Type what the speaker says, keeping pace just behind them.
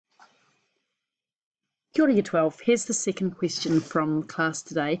Kia ora, Year 12. Here's the second question from class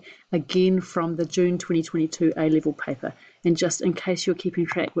today, again from the June 2022 A-level paper. And just in case you're keeping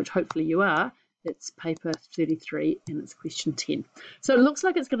track, which hopefully you are, it's paper 33 and it's question 10. So it looks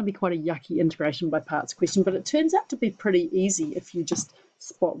like it's going to be quite a yucky integration by parts question, but it turns out to be pretty easy if you just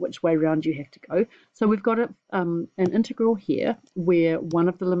spot which way around you have to go. So we've got an integral here where one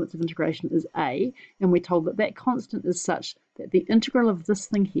of the limits of integration is a, and we're told that that constant is such that the integral of this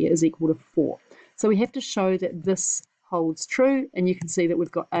thing here is equal to 4. So we have to show that this holds true, and you can see that we've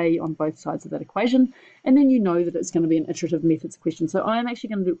got a on both sides of that equation, and then you know that it's going to be an iterative methods question. So I'm actually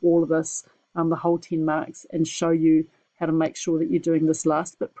going to do all of this, the whole 10 marks, and show you how to make sure that you're doing this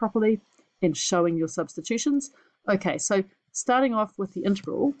last bit properly and showing your substitutions. Okay, so starting off with the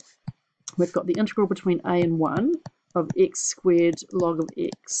integral, we've got the integral between a and 1 of x squared log of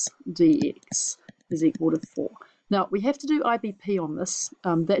x dx is equal to 4. Now, we have to do IBP on this.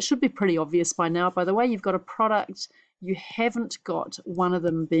 That should be pretty obvious by now. By the way, you've got a product. You haven't got one of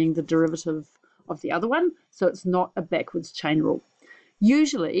them being the derivative of the other one, so it's not a backwards chain rule.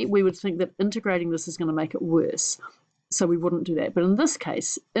 Usually, we would think that integrating this is going to make it worse, so we wouldn't do that. But in this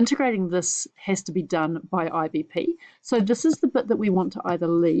case, integrating this has to be done by IBP. So this is the bit that we want to either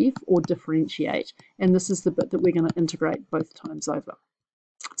leave or differentiate, and this is the bit that we're going to integrate both times over.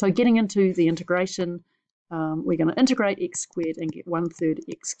 So getting into the integration, we're going to integrate x squared and get 1/3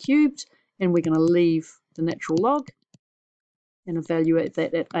 x cubed, and we're going to leave the natural log and evaluate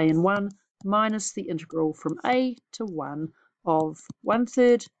that at a and 1 minus the integral from a to 1 of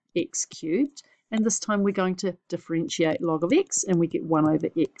 1/3 x cubed, and this time we're going to differentiate log of x and we get 1 over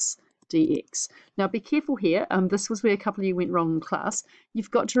x dx. Now be careful here, this was where a couple of you went wrong in class.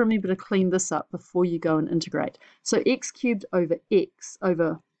 You've got to remember to clean this up before you go and integrate. So x cubed over x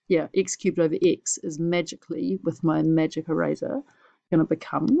x cubed over x is magically, with my magic eraser, going to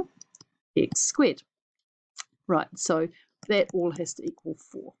become x squared. Right, so that all has to equal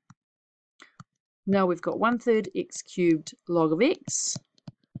 4. Now we've got 1/3 x cubed log of x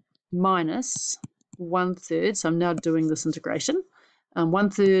minus 1/3, so I'm now doing this integration,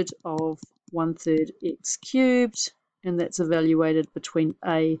 1/3 of 1/3 x cubed, and that's evaluated between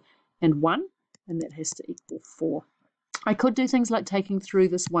a and 1, and that has to equal 4. I could do things like taking through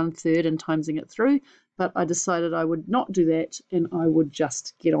this 1/3 and timesing it through, but I decided I would not do that and I would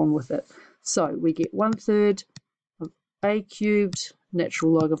just get on with it. So we get 1/3 of a cubed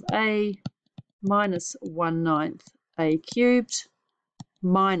natural log of a minus 1/9 a cubed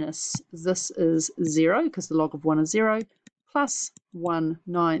minus, this is 0 because the log of 1 is 0, plus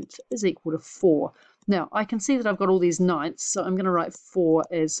 1/9 is equal to 4. Now, I can see that I've got all these ninths, so I'm going to write 4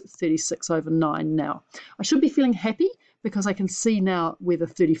 as 36 over 9 now. I should be feeling happy because I can see now where the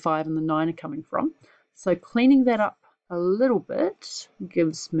 35 and the 9 are coming from. So cleaning that up a little bit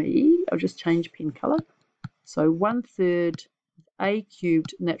gives me, I'll just change pen color. So 1/3 a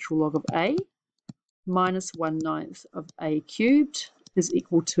cubed natural log of a minus 1/9 of a cubed is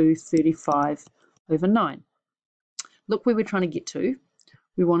equal to 35 over 9. Look where we're trying to get to.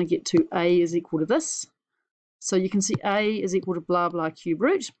 We want to get to a is equal to this. So you can see a is equal to blah blah cube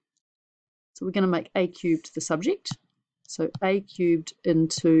root. So we're going to make a cubed the subject. So a cubed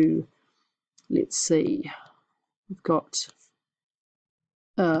into, let's see, we've got,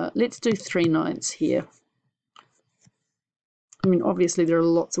 let's do 3/9 here. I mean, obviously there are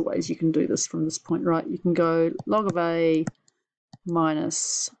lots of ways you can do this from this point, right? You can go log of a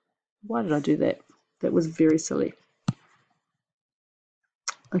minus, why did I do that? That was very silly.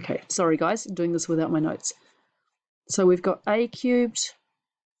 Okay, sorry guys, I'm doing this without my notes. So we've got a cubed,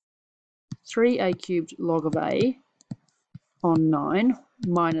 3a cubed log of a on 9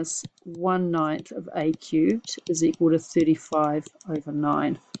 minus 1/9 of a cubed is equal to 35 over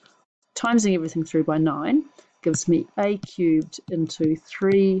 9. Timesing everything through by 9 gives me a cubed into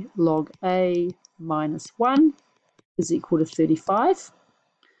 3 log a minus 1 is equal to 35.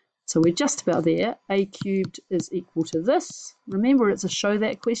 So we're just about there. A cubed is equal to this. Remember, it's a show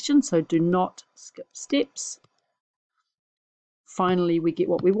that question, so do not skip steps. Finally, we get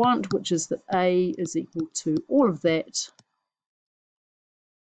what we want, which is that a is equal to all of that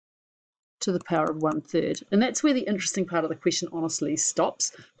to the power of 1/3. And that's where the interesting part of the question honestly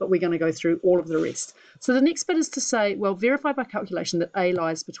stops, but we're going to go through all of the rest. So the next bit is to say, well, verify by calculation that a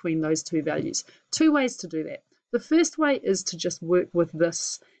lies between those two values. Two ways to do that. The first way is to just work with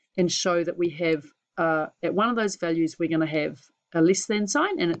this and show that we have, at one of those values, we're going to have a less than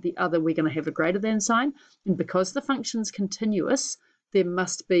sign, and at the other, we're going to have a greater than sign. And because the function's continuous, there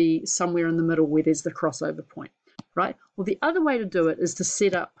must be somewhere in the middle where there's the crossover point, right? Well, the other way to do it is to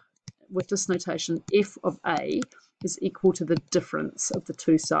set up with this notation f of a is equal to the difference of the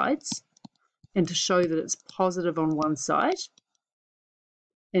two sides. and to show that it's positive on one side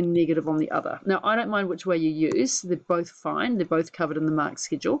and negative on the other. Now, I don't mind which way you use. They're both fine. They're both covered in the mark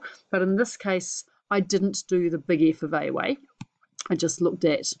schedule. But in this case, I didn't do the big F of A away. I just looked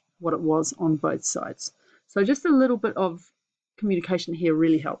at what it was on both sides. So just a little bit of communication here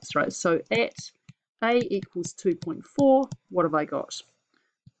really helps, right? So at A equals 2.4, what have I got?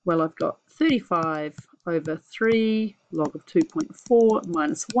 Well, I've got 35 over 3 log of 2.4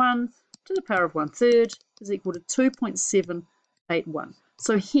 minus 1 to the power of 1/3 is equal to 2.781.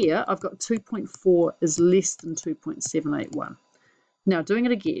 So here I've got 2.4 is less than 2.781. Now doing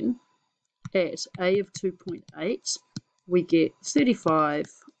it again, at A of 2.8, we get 35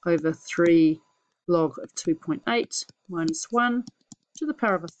 over 3 log of 2.8 minus 1 to the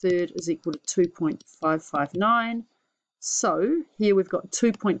power of 1/3 is equal to 2.559. So here we've got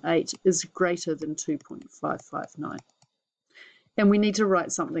 2.8 is greater than 2.559. And we need to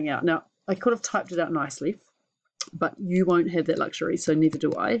write something out. Now, I could have typed it out nicely, but you won't have that luxury, so neither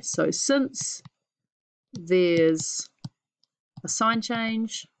do I. So since there's a sign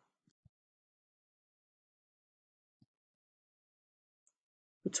change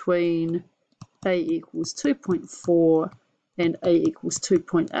between A equals 2.4 and A equals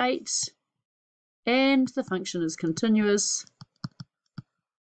 2.8, and the function is continuous,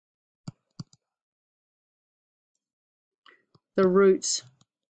 the root,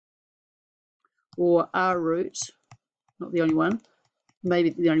 or our root, not the only one, maybe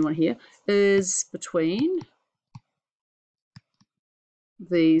the only one here, is between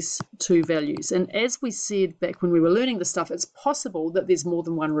these two values. And as we said back when we were learning this stuff, it's possible that there's more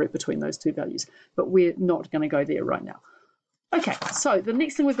than one root between those two values, but we're not going to go there right now. Okay, so the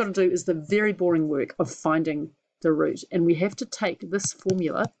next thing we've got to do is the very boring work of finding the root, and we have to take this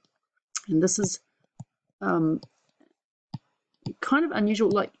formula, and this is kind of unusual.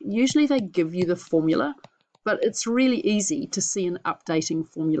 Like usually they give you the formula, but it's really easy to see an updating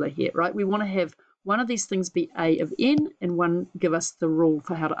formula here, right? We want to have one of these things be A of n and one give us the rule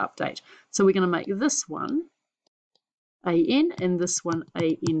for how to update. So we're going to make this one an and this one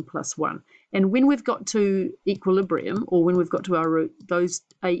an plus 1. And when we've got to equilibrium, or when we've got to our root, those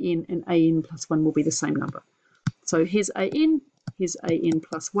an and an plus 1 will be the same number. So here's an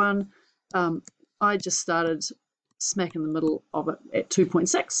plus 1. I just started smack in the middle of it at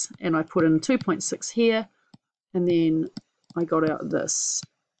 2.6, and I put in 2.6 here, and then I got out this.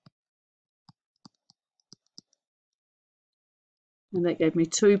 And that gave me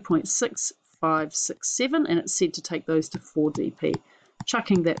 2.6567, and it said to take those to 4 dp.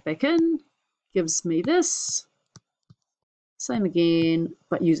 Chucking that back in gives me this. Same again,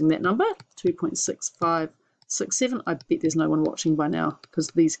 but using that number, 2.6567. I bet there's no one watching by now because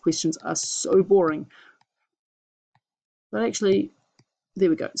these questions are so boring. But actually, there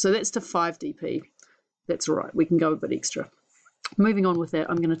we go. So that's to 5 dp. That's all right. We can go a bit extra. Moving on with that,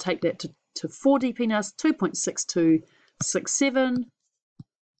 I'm going to take that to 4 dp now. It's 2.6267.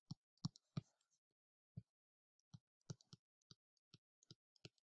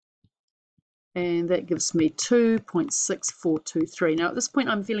 And that gives me 2.6423. Now at this point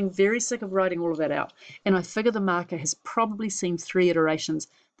I'm feeling very sick of writing all of that out, and I figure the marker has probably seen 3 iterations.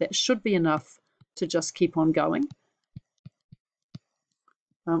 That should be enough to just keep on going.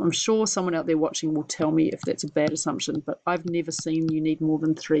 I'm sure someone out there watching will tell me if that's a bad assumption, but I've never seen you need more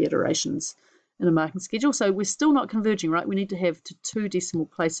than 3 iterations in a marking schedule. So we're still not converging, right? We need to have to 2 decimal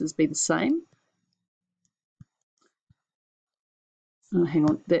places be the same. Oh, hang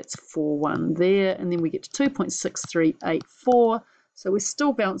on, that's 4.1 there, and then we get to 2.6384. So we're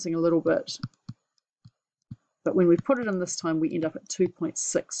still bouncing a little bit, but when we put it in this time, we end up at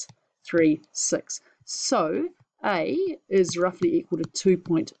 2.636. So A is roughly equal to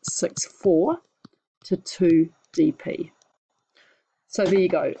 2.64 to 2 dp. So there you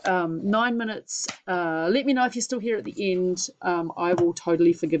go, 9 minutes. Let me know if you're still here at the end. I will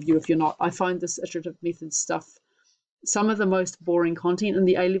totally forgive you if you're not. I find this iterative method stuff some of the most boring content in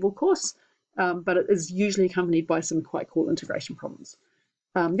the A-level course, but it is usually accompanied by some quite cool integration problems.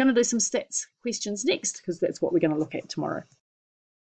 I'm going to do some stats questions next because that's what we're going to look at tomorrow.